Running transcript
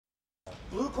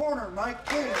Blue corner, Mike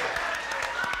King.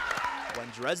 When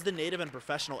Dresden native and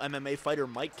professional MMA fighter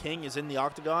Mike King is in the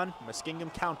octagon,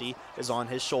 Muskingum County is on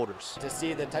his shoulders. To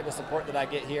see the type of support that I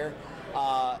get here,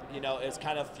 is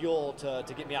kind of fuel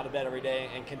to get me out of bed every day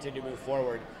and continue to move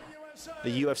forward.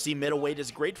 The UFC middleweight is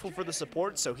grateful for the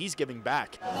support, so he's giving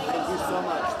back. Thank you so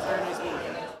much. Very nice meeting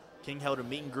you. King held a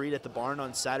meet and greet at the barn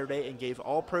on Saturday and gave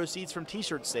all proceeds from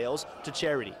t-shirt sales to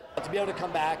charity. To be able to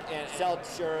come back and sell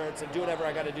shirts and do whatever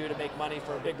I got to do to make money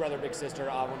for Big Brother, Big Sister,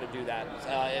 I want to do that.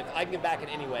 If I can give back in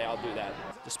any way, I'll do that.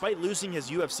 Despite losing his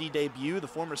UFC debut, the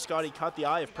former Scotty caught the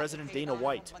eye of President Dana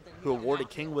White, who awarded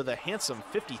King with a handsome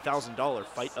 $50,000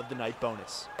 Fight of the Night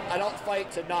bonus. I don't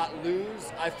fight to not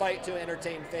lose. I fight to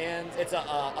entertain fans. It's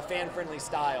a fan-friendly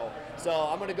style. So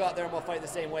I'm going to go out there and we'll fight the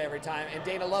same way every time, and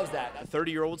Dana loves that. The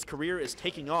 30-year-old's career is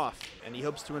taking off, and he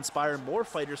hopes to inspire more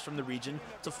fighters from the region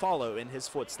to follow in his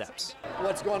footsteps.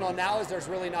 What's going on now is there's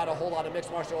really not a whole lot of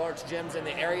mixed martial arts gyms in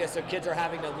the area, so kids are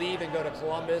having to leave and go to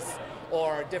Columbus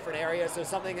or different areas. So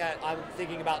something that I'm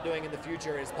thinking about doing in the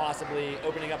future is possibly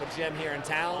opening up a gym here in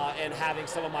town and having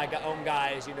some of my own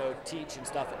guys, teach and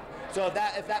stuff. So if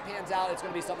that pans out, it's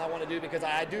going to be something I want to do, because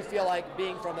I do feel like,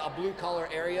 being from a blue-collar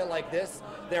area like this,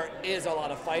 there is a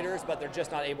lot of fighters, but they're just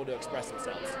not able to express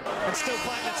themselves. And still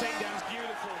fighting the takedowns,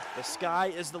 beautiful. The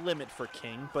sky is the limit for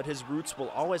King, but his roots will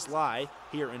always lie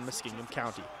here in Muskingum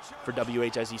County. For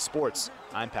WHIZ Sports,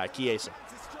 I'm Pat Chiesa.